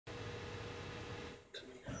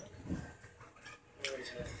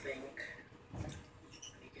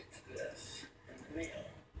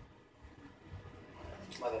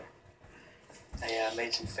I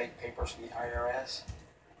made some fake papers from the IRS.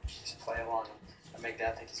 Just play along and make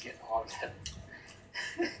Dad think he's getting hogged.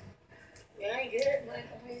 Yeah, I ain't good, man.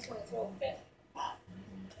 I just want to throw a fit.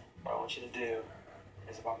 What I want you to do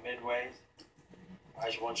is about midways, I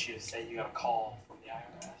just want you to say you got a call from the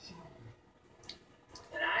IRS.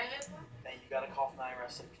 An IRS? Hey, you got a call from the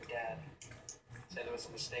IRS looking for Dad. Say there was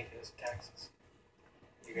a mistake in his taxes.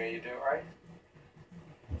 You do it right?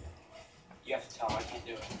 You have to tell him I can't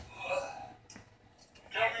do it.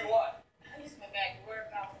 Tell me what? I just went back to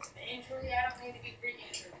work. I was an injury. I don't need to get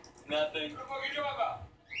re-injured. Nothing. What are you talking about?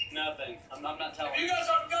 Nothing. I'm not telling If you. you got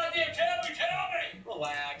something goddamn tell me!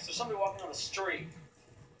 Relax. There's somebody walking on the street.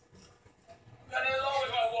 Got any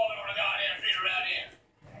always got walking on the goddamn street around here.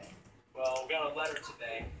 Well, we got a letter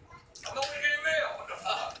today. I'm going to get a mail. What the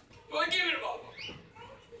fuck? Go and give me the bubble.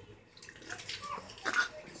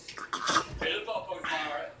 Here's the bubble,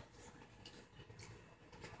 tomorrow.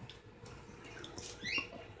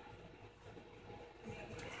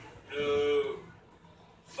 No.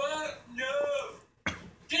 Fuck no.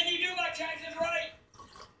 Did you do my taxes right?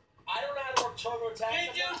 I don't know how to work total taxes.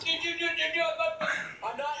 Did you?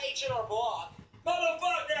 I'm not H&R Block.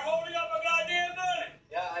 Motherfucker!